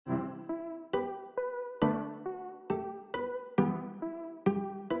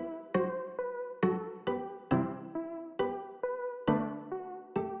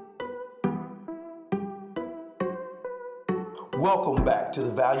Welcome back to the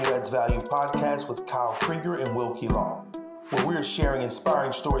Value Adds Value podcast with Kyle Krieger and Wilkie Long, where we are sharing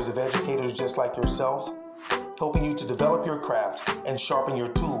inspiring stories of educators just like yourself, helping you to develop your craft and sharpen your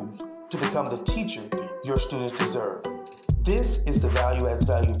tools to become the teacher your students deserve. This is the Value Adds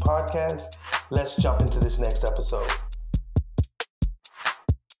Value podcast. Let's jump into this next episode.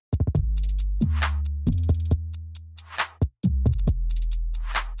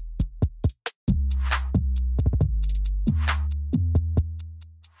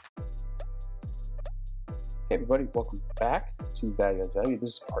 Hey everybody, welcome back to Value Adds Value. This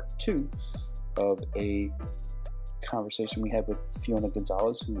is part 2 of a conversation we had with Fiona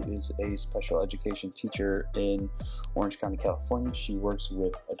Gonzalez, who is a special education teacher in Orange County, California. She works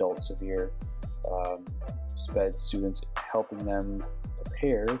with adult severe SPED students, helping them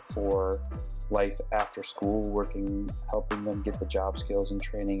prepare for life after school, helping them get the job skills and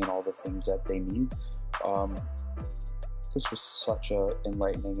training and all the things that they need. This was such an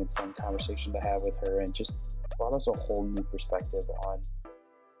enlightening and fun conversation to have with her, and just brought us a whole new perspective on,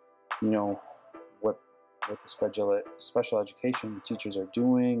 what the special education teachers are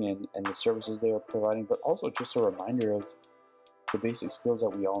doing and the services they are providing, but also just a reminder of the basic skills that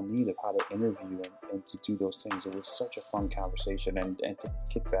we all need of how to interview and to do those things. It was such a fun conversation, and to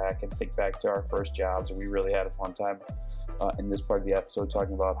kick back and think back to our first jobs, and we really had a fun time in this part of the episode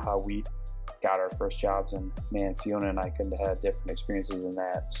talking about how we got our first jobs, and man, Fiona and I couldn't have had different experiences in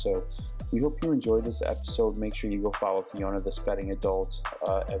that. So we hope you enjoyed this episode. Make sure you go follow Fiona the Spedding Adult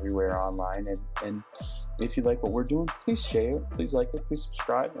everywhere online, and if you like what we're doing, please share it, please like it, please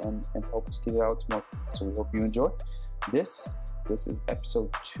subscribe, and help us get it out to more people. So we hope you enjoy. This is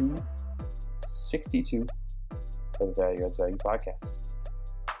episode 262 of the Value Adds Value podcast.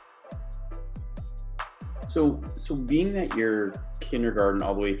 So being that you're kindergarten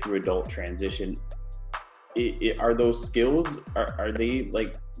all the way through adult transition, are those skills, are they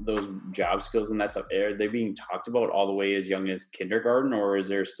like those job skills and that stuff, are they being talked about all the way as young as kindergarten, or is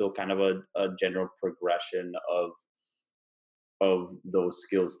there still kind of a general progression of those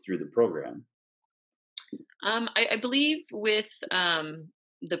skills through the program? I believe with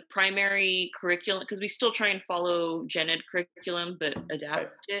the primary curriculum, because we still try and follow gen ed curriculum but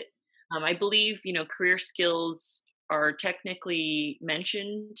adapt it. I believe, career skills are technically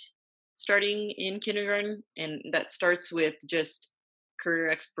mentioned starting in kindergarten, and that starts with just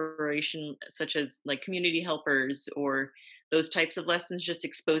career exploration, such as like community helpers or those types of lessons, just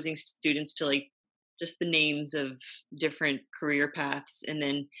exposing students to like just the names of different career paths. And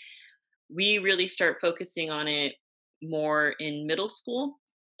then we really start focusing on it more in middle school,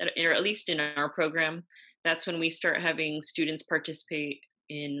 or at least in our program. That's when we start having students participate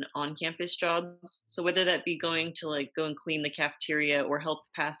in on-campus jobs. So whether that be going to go and clean the cafeteria, or help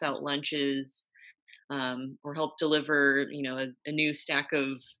pass out lunches, or help deliver, a new stack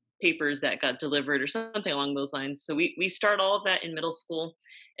of papers that got delivered or something along those lines. So we start all of that in middle school.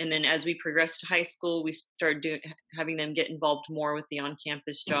 And then as we progress to high school, we start having them get involved more with the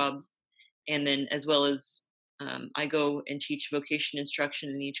on-campus jobs. And then as well as I go and teach vocation instruction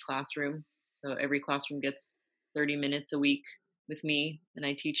in each classroom. So every classroom gets 30 minutes a week with me, and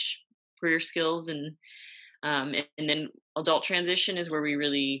I teach career skills, and then adult transition is where we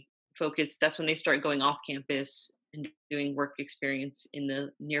really focus. That's when they start going off campus and doing work experience in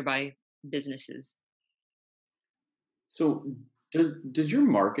the nearby businesses. So does your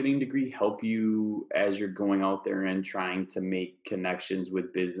marketing degree help you as you're going out there and trying to make connections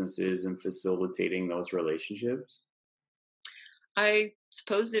with businesses and facilitating those relationships? I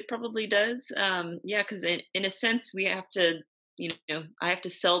suppose it probably does. Yeah, because in a sense, we have to, I have to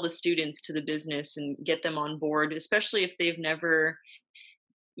sell the students to the business and get them on board, especially if they've never,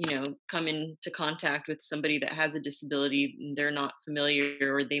 come into contact with somebody that has a disability and they're not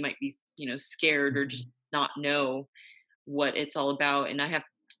familiar, or they might be, scared or just not know what it's all about. And I have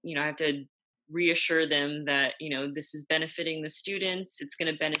to reassure them that, this is benefiting the students. It's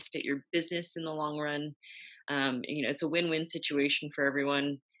going to benefit your business in the long run. It's a win-win situation for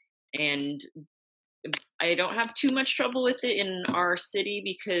everyone. And I don't have too much trouble with it in our city,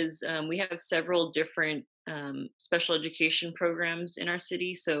 because we have several different special education programs in our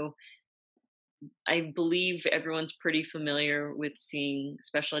city. So I believe everyone's pretty familiar with seeing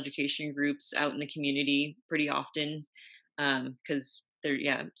special education groups out in the community pretty often, because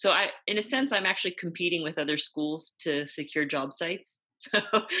So in a sense, I'm actually competing with other schools to secure job sites. So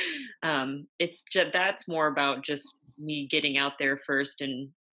that's more about just me getting out there first and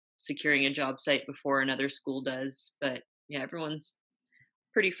securing a job site before another school does. But yeah, everyone's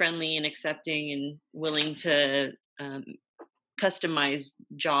pretty friendly and accepting and willing to customize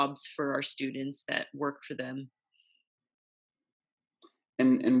jobs for our students that work for them.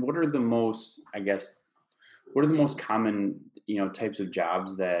 And what are the most, I guess, what are the most common, types of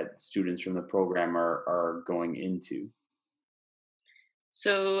jobs that students from the program are going into?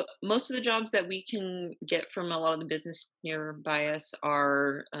 So most of the jobs that we can get from a lot of the business nearby us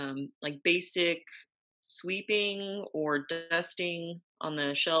are like basic sweeping or dusting on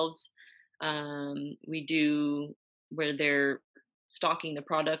the shelves. We do where they're stocking the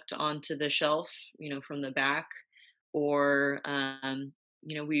product onto the shelf, from the back, or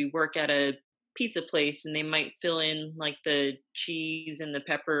we work at a pizza place and they might fill in like the cheese and the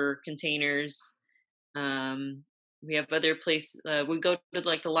pepper containers. um, we have other places. We go to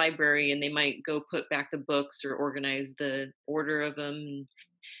like the library, and they might go put back the books or organize the order of them.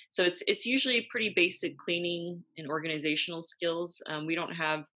 So it's usually pretty basic cleaning and organizational skills. We don't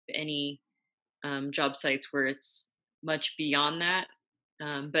have any job sites where it's much beyond that.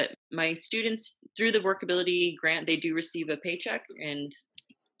 But my students, through the workability grant, they do receive a paycheck, and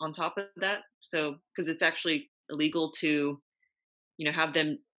on top of that, so because it's actually illegal to have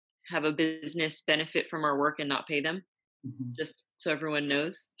them have a business benefit from our work and not pay them, Mhm. just so everyone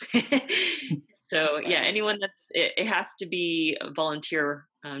knows. So yeah, anyone it has to be a volunteer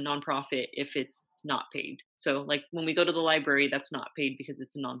nonprofit if it's not paid. So like when we go to the library, that's not paid because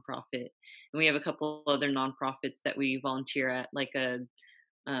it's a nonprofit. And we have a couple other nonprofits that we volunteer at, like the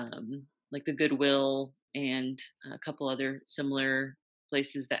Goodwill and a couple other similar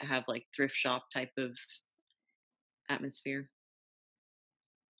places that have like thrift shop type of atmosphere.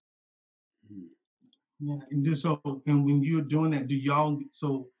 Mhm. Yeah, and when you're doing that, do y'all?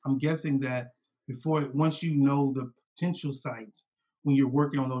 So I'm guessing that once you know the potential sites, when you're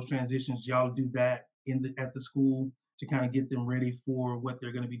working on those transitions, y'all do that at the school to kind of get them ready for what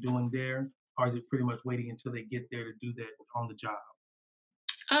they're going to be doing there, or is it pretty much waiting until they get there to do that on the job?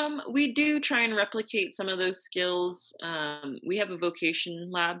 We do try and replicate some of those skills. We have a vocation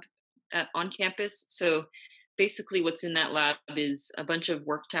lab on campus. So basically, what's in that lab is a bunch of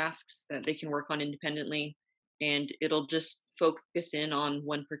work tasks that they can work on independently, and it'll just focus in on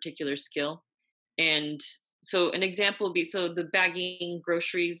one particular skill. And so, an example would be, so the bagging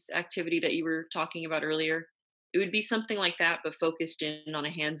groceries activity that you were talking about earlier, it would be something like that, but focused in on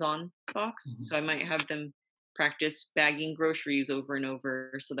a hands on box. Mhm. So, I might have them practice bagging groceries over and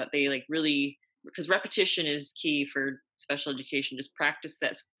over so that they like really, because repetition is key for special education. Just practice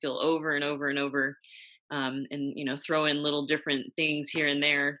that skill over and over and over, and throw in little different things here and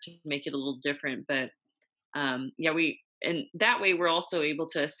there to make it a little different. But yeah, we and that way we're also able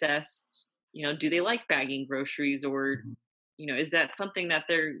to assess, do they like bagging groceries, or Mhm. is that something that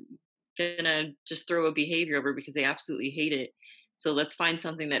they're gonna just throw a behavior over because they absolutely hate it. So let's find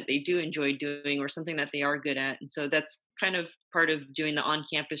something that they do enjoy doing, or something that they are good at. And so that's kind of part of doing the on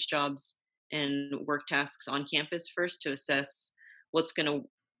campus jobs and work tasks on campus first, to assess what's going to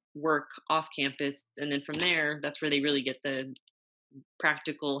work off campus, and then from there, that's where they really get the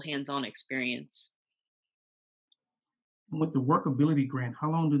practical hands-on experience. With the workability grant,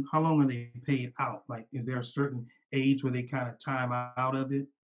 how long are they paid out? Like, is there a certain age where they kind of time out of it,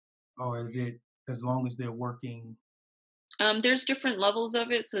 or is it as long as they're working? There's different levels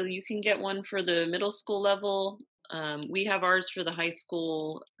of it, so you can get one for the middle school level. We have ours for the high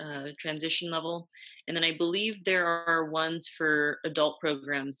school transition level, and then I believe there are ones for adult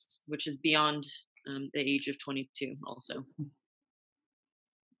programs, which is beyond the age of 22, also.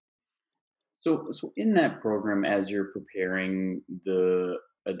 So in that program, as you're preparing the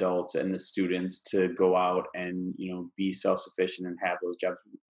adults and the students to go out and be self-sufficient and have those jobs,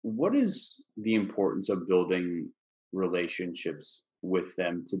 what is the importance of building relationships with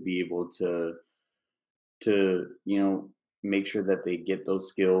them to be able to make sure that they get those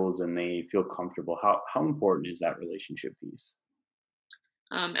skills and they feel comfortable? How important is that relationship piece?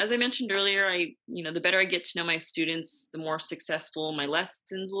 As I mentioned earlier, the better I get to know my students, the more successful my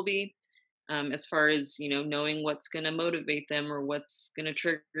lessons will be. As far as knowing what's going to motivate them or what's going to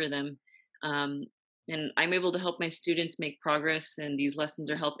trigger them, um, and I'm able to help my students make progress, and these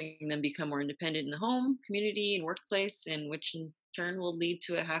lessons are helping them become more independent in the home, community, and workplace, and which in turn will lead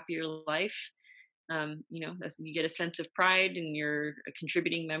to a happier life. As you get a sense of pride, and you're a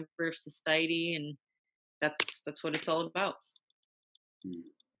contributing member of society, and that's what it's all about.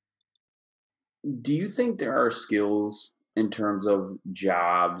 Do you think there are skills in terms of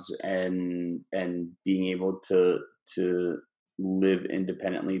jobs and being able to live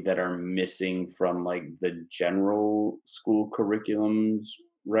independently that are missing from like the general school curriculums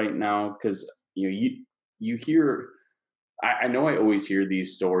right now? Because you hear, I know I always hear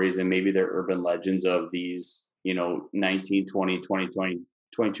these stories, and maybe they're urban legends of these 19, 20, 2020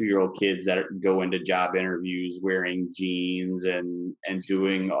 22-year-old kids that go into job interviews wearing jeans and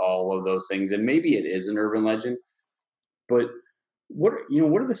doing all of those things. And maybe it is an urban legend, but what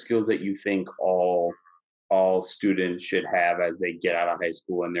are the skills that you think all students should have as they get out of high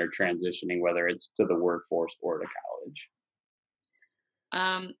school and they're transitioning, whether it's to the workforce or to college?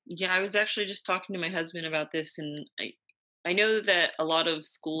 Yeah, I was actually just talking to my husband about this, and I know that a lot of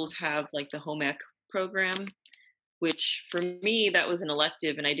schools have like the home ec program, which for me that was an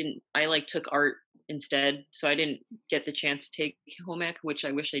elective, and I like took art instead, so I didn't get the chance to take home ec, which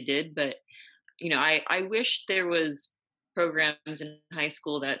I wish I did. But I wish there was programs in high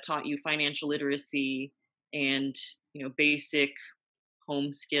school that taught you financial literacy and basic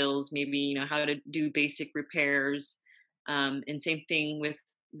home skills, maybe how to do basic repairs, and same thing with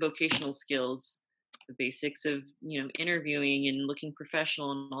vocational skills, the basics of interviewing and looking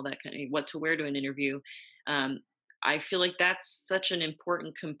professional and all that kind of what to wear to an interview. um, I feel like that's such an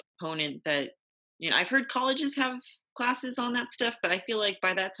important component that I've heard colleges have classes on that stuff, but I feel like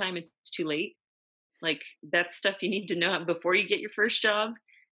by that time it's too late. Like that's stuff you need to know before you get your first job.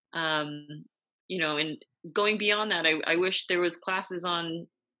 um, and going beyond that, I wish there was classes on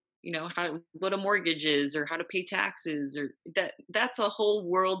how what a mortgage is or how to pay taxes, or that's a whole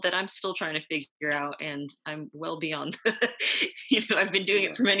world that I'm still trying to figure out, and I'm well beyond I've been doing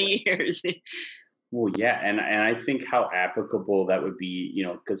it for many years. Well, yeah, and I think how applicable that would be,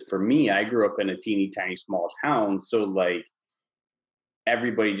 because for me, I grew up in a teeny tiny small town, so like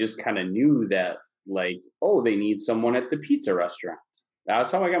everybody just kind of knew that, like, oh, they need someone at the pizza restaurant.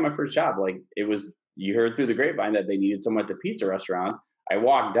 That's how I got my first job. Like, it was, you heard through the grapevine that they needed someone at the pizza restaurant. I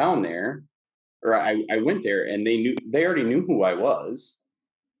walked down there, or I went there, and they already knew who I was.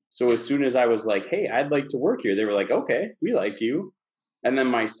 So as soon as I was like, hey, I'd like to work here, they were like, okay, we like you. And then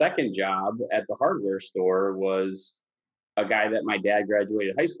my second job at the hardware store was a guy that my dad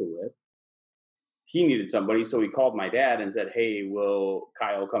graduated high school with. He needed somebody, so he called my dad and said, hey, will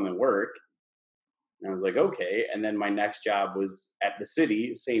Kyle come and work? And I was like, okay. And then my next job was at the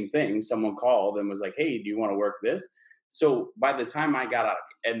city, same thing. Someone called and was like, hey, do you want to work this? So by the time I got out,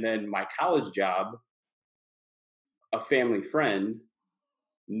 and then my college job, a family friend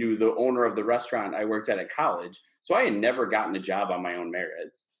knew the owner of the restaurant I worked at college. So I had never gotten a job on my own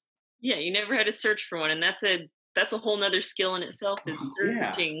merits. Yeah, you never had to search for one, and that's a whole nother skill in itself, is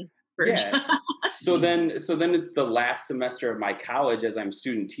searching for a job. So then it's the last semester of my college as I'm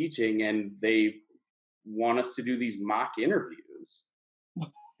student teaching, and they want us to do these mock interviews.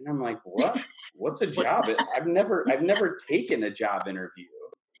 And I'm like, what? What's a job? I've never taken a job interview.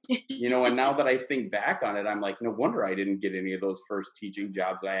 And now that I think back on it, I'm like, no wonder I didn't get any of those first teaching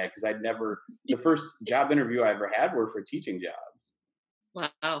jobs I had, because the first job interview I ever had were for teaching jobs.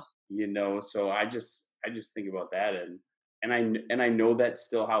 Wow. So I just think about that, and I know that's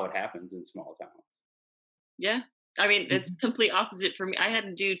still how it happens in small towns. Yeah. I mean, it's complete opposite for me. I had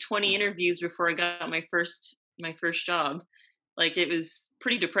to do 20 interviews before I got my first job. Like, it was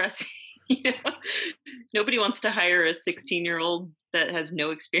pretty depressing. Nobody wants to hire a 16-year-old that has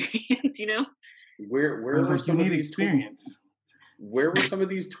no experience. Where were some of these experience? Where were some of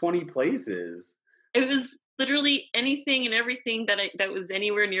these 20 places? It was literally anything and everything that was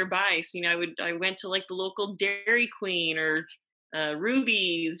anywhere nearby. So I went to like the local Dairy Queen or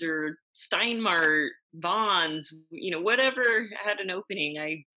Ruby's or Steinmart, Vaughn's, whatever had an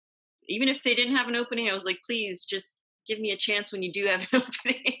opening. Even if they didn't have an opening, I was like, please just give me a chance when you do have an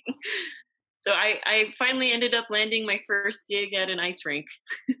opening. So I finally ended up landing my first gig at an ice rink.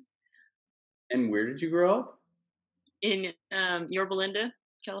 And where did you grow up? In Yorba Linda,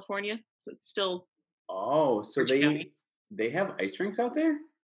 California. So it's still. Oh, so they have ice rinks out there?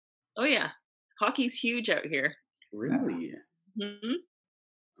 Oh yeah, hockey's huge out here. Really? Mm-hmm.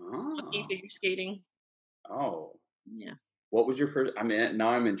 Oh. Hockey, figure skating. Oh. Yeah. What was your first? I mean, now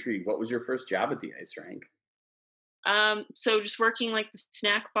I'm intrigued. What was your first job at the ice rink? So just working like the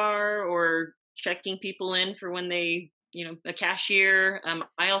snack bar or checking people in for when they, a cashier.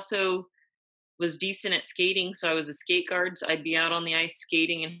 I also was decent at skating, so I was a skate guard. So I'd be out on the ice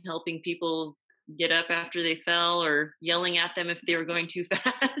skating and helping people get up after they fell, or yelling at them if they were going too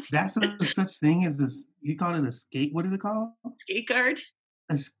fast. That's such thing as this. You call it a skate. What is it called? Skate guard.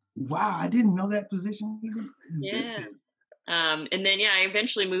 Wow, I didn't know that position even existed. Yeah. And then I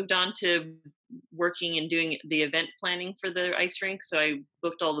eventually moved on to working and doing the event planning for the ice rink. So I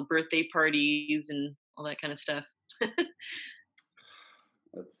booked all the birthday parties and all that kind of stuff.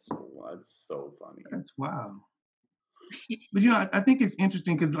 That's so funny. That's wow. But I think it's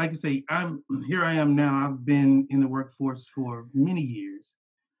interesting because, like I say, I am now. I've been in the workforce for many years.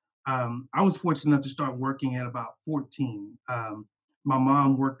 I was fortunate enough to start working at about 14. my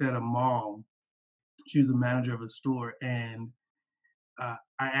mom worked at a mall. She was the manager of a store, and I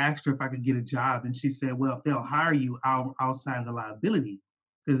asked her if I could get a job, and she said, "Well, if they'll hire you, I'll sign the liability,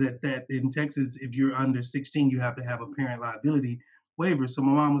 because at that in Texas, if you're under 16, you have to have a parent liability waiver." So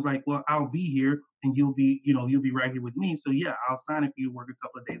my mom was like, "Well, I'll be here, and you'll be right here with me. So yeah, I'll sign it for you to work a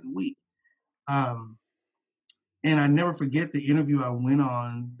couple of days a week." Um, and I never forget the interview I went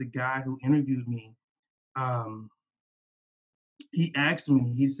on. The guy who interviewed me, um, he asked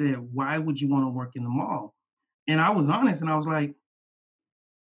me. He said, "Why would you want to work in the mall?" And I was honest, and I was like,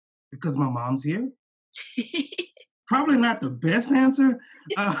 "Because my mom's here." Probably not the best answer,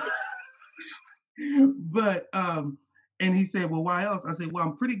 uh, but and he said, "Well, why else?" I said, "Well,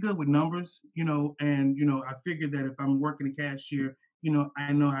 I'm pretty good with numbers, and I figured that if I'm working a cashier,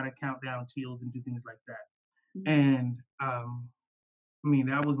 I know how to count down tills and do things like that." And I mean,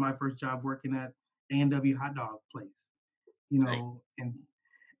 that was my first job working at A&W hot dog place, Right.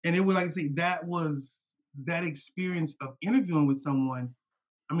 and it was, like I say, that was that experience of interviewing with someone.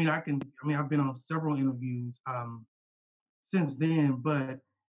 I mean, I've been on several interviews since then, but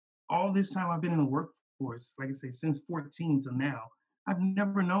all this time I've been in the workforce, like I say, since 14 to now, I've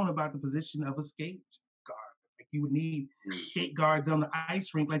never known about the position of a skate guard. Like, you would need skate guards on the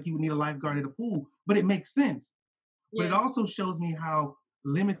ice rink, like you would need a lifeguard at a pool, but it makes sense. But it also shows me how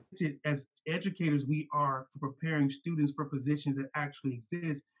limited as educators we are for preparing students for positions that actually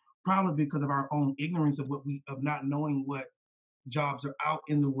exist, probably because of our own ignorance of not knowing what jobs are out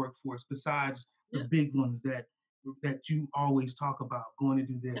in the workforce besides the big ones that you always talk about, going to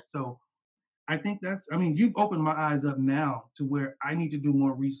do this. So I think you've opened my eyes up now to where I need to do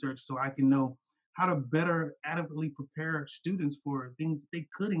more research so I can know how to better adequately prepare students for things that they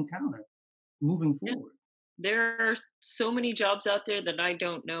could encounter moving Yeah. forward. There are so many jobs out there that I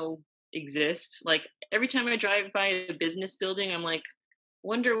don't know exist. Like, every time I drive by a business building, I'm like,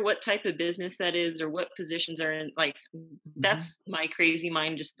 wonder what type of business that is or what positions are in. Like, that's my crazy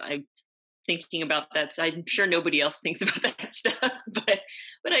mind. Just I thinking about that. So I'm sure nobody else thinks about that stuff, but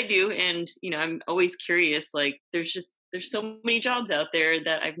I do. And I'm always curious. Like, there's so many jobs out there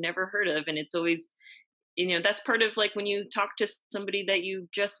that I've never heard of, and it's always, that's part of, like, when you talk to somebody that you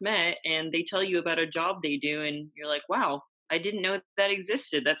just met and they tell you about a job they do, and you're like, wow, I didn't know that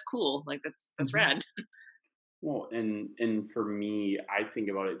existed. That's cool. Like, that's Mhm. rad. Well, and for me, I think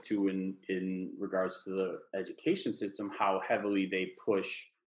about it too in regards to the education system, how heavily they push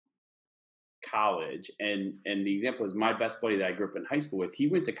college. And the example is my best buddy that I grew up in high school with. He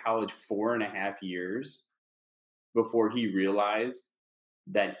went to college 4.5 years before he realized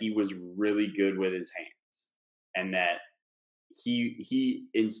that he was really good with his hands, and that he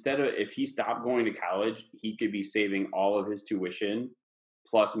instead of, if he stopped going to college, he could be saving all of his tuition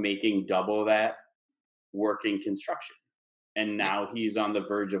plus making double that working construction. And Yeah. now he's on the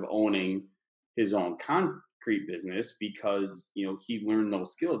verge of owning his own concrete business because he learned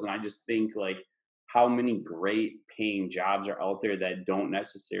those skills. And I just think, like, how many great paying jobs are out there that don't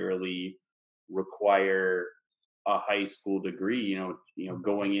necessarily require a high school degree.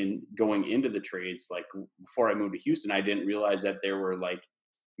 Going into the trades. Like, before I moved to Houston, I didn't realize that there were, like,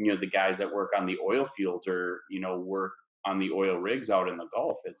 the guys that work on the oil fields or work on the oil rigs out in the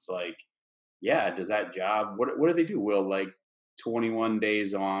Gulf. It's like, yeah, does that job, what do they do? Well, like, 21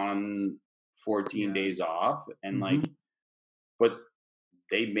 days on, 14 Yeah. days off, and like, Mhm. but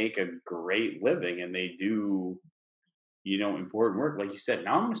they make a great living and they do important work, like you said.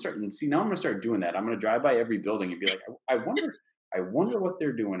 Now I'm gonna start doing that. I'm gonna drive by every building and be like, I wonder what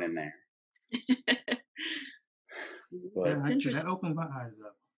they're doing in there. Yeah, But like I said, that Interesting. opens my eyes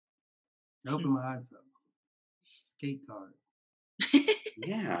up. That opened my eyes up. Skate guard.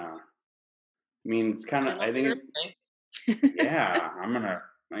 yeah, I mean, it's kind Learn of, one I thing think or it, another. yeah, I mean, I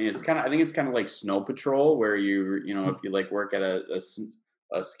think it's kind of like snow patrol, where if you, like, work at a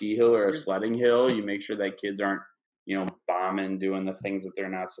ski hill or a sledding hill, you make sure that kids aren't, bombing, doing the things that they're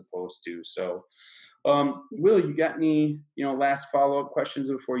not supposed to. So, Will, you got any, last follow up questions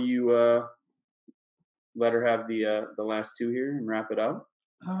before you let her have the last two here and wrap it up?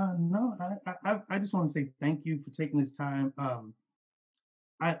 No, I just want to say thank you for taking this time.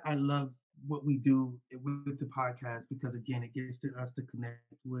 I love what we do with the podcast because, again, it gets to us to connect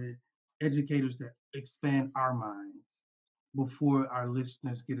with educators that expand our minds before our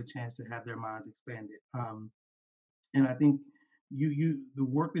listeners get a chance to have their minds expanded. And I think the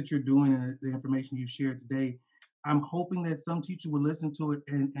work that you're doing and the information you shared today, I'm hoping that some teacher will listen to it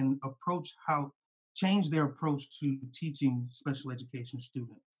and change their approach to teaching special education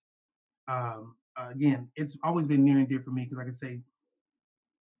students. Again, it's always been near and dear for me because, like I say,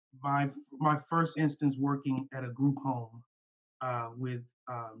 my first instance working at a group home, with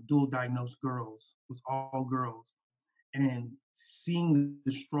dual diagnosed girls, it was all girls, and seeing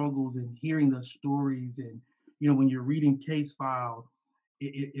the struggles and hearing the stories, and when you're reading case file,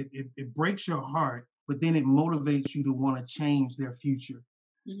 it breaks your heart, but then it motivates you to want to change their future.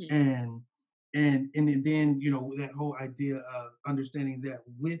 Mm-hmm. And then that whole idea of understanding that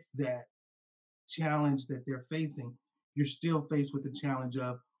with that challenge that they're facing, you're still faced with the challenge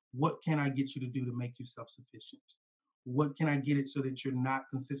of what can I get you to do to make you self-sufficient? What can I get it so that you're not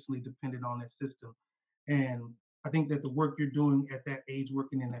consistently dependent on that system? And I think that the work you're doing at that age,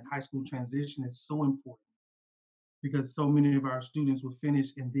 working in that high school transition, is so important, because so many of our students will finish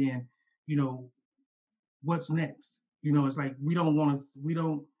and then, what's next? It's like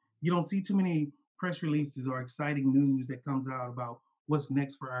you don't see too many press releases or exciting news that comes out about what's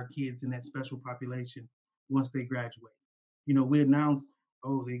next for our kids in that special population once they graduate. We announce,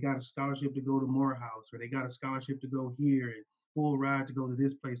 oh, they got a scholarship to go to Morehouse, or they got a scholarship to go here, and full ride to go to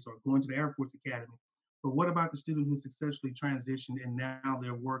this place, or going to the Air Force Academy. But what about the student who successfully transitioned and now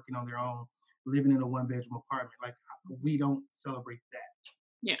they're working on their own, living in a one-bedroom apartment? Like, we don't celebrate that.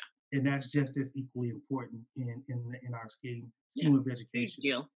 Yeah. And that's just as equally important in our scheme of education. Huge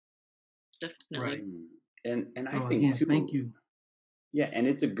deal. Definitely. Right. And so I think again, too. Thank you. Yeah, and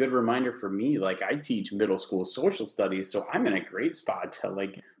it's a good reminder for me. Like, I teach middle school social studies, so I'm in a great spot to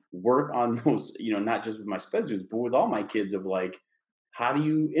like work on those. Not just with my sped students, but with all my kids. Of like, how do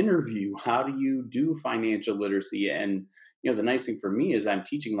you interview? How do you do financial literacy? And the nice thing for me is I'm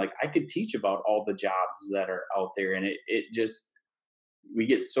teaching. Like, I could teach about all the jobs that are out there, and it just, we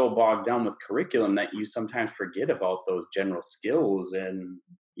get so bogged down with curriculum that you sometimes forget about those general skills. And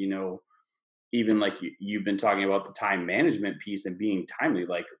even like you've been talking about the time management piece and being timely,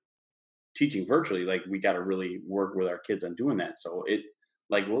 like teaching virtually, like we got to really work with our kids on doing that. So it,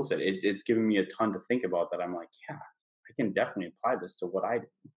 like Will said, it's given me a ton to think about, that I'm like, yeah, I can definitely apply this to what I do.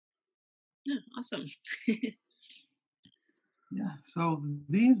 Yeah, awesome. Yeah. So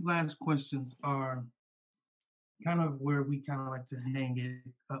these last questions are kind of where we kind of like to hang it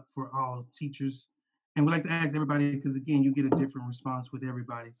up for all teachers. And we like to ask everybody, because again, you get a different response with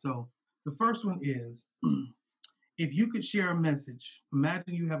everybody. So the first one is, if you could share a message,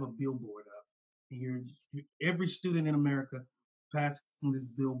 imagine you have a billboard up, and every student in America passing this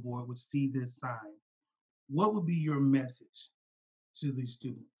billboard would see this sign. What would be your message to these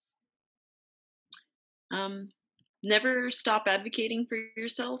students? Never stop advocating for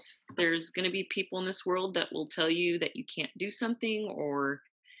yourself. There's going to be people in this world that will tell you that you can't do something, or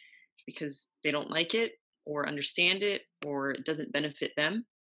because they don't like it or understand it, or it doesn't benefit them.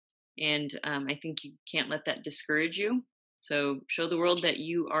 And I think you can't let that discourage you. So show the world that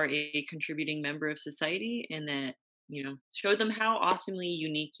you are a contributing member of society, and that, show them how awesomely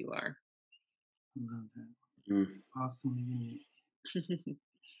unique you are. I love that. Awesomely unique.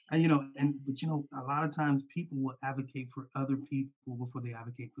 And a lot of times people will advocate for other people before they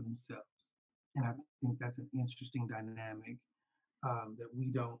advocate for themselves. And I think that's an interesting dynamic that we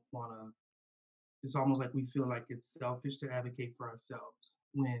don't want to. It's almost like we feel like it's selfish to advocate for ourselves,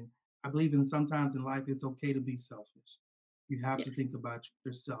 when I believe sometimes in life it's okay to be selfish. You have to think about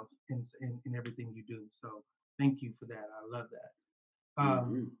yourself in everything you do. So thank you for that. I love that.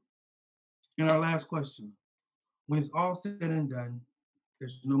 And our last question: when it's all said and done,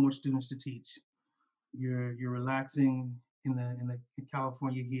 there's no more students to teach. You're relaxing in the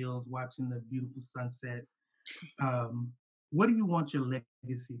California hills, watching the beautiful sunset. What do you want your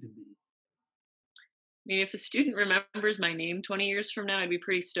legacy to be? I mean, if a student remembers my name 20 years from now, I'd be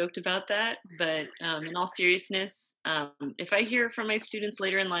pretty stoked about that. But in all seriousness, if I hear from my students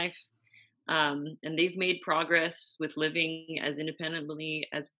later in life, and they've made progress with living as independently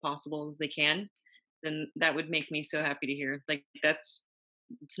as possible as they can, then that would make me so happy to hear. Like, it's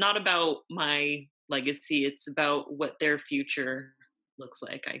not about my legacy, it's about what their future looks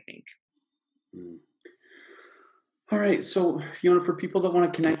like, I think. All right. So, Fiona, for people that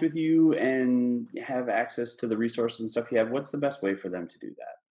want to connect with you and have access to the resources and stuff you have, what's the best way for them to do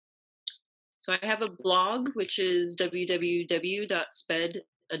that? So I have a blog, which is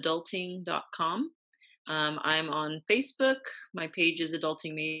www.spedadulting.com. I'm on Facebook. My page is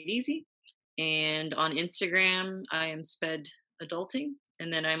Adulting Made Easy. And on Instagram, I am Sped Adulting. And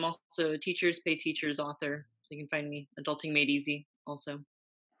then I'm also a Teachers Pay Teachers author. So you can find me Adulting Made Easy also.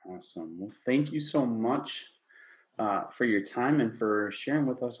 Awesome. Well, thank you so much for your time and for sharing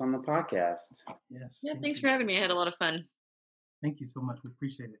with us on the podcast. Yes. Yeah, thanks for having me. I had a lot of fun. Thank you so much. We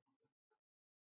appreciate it.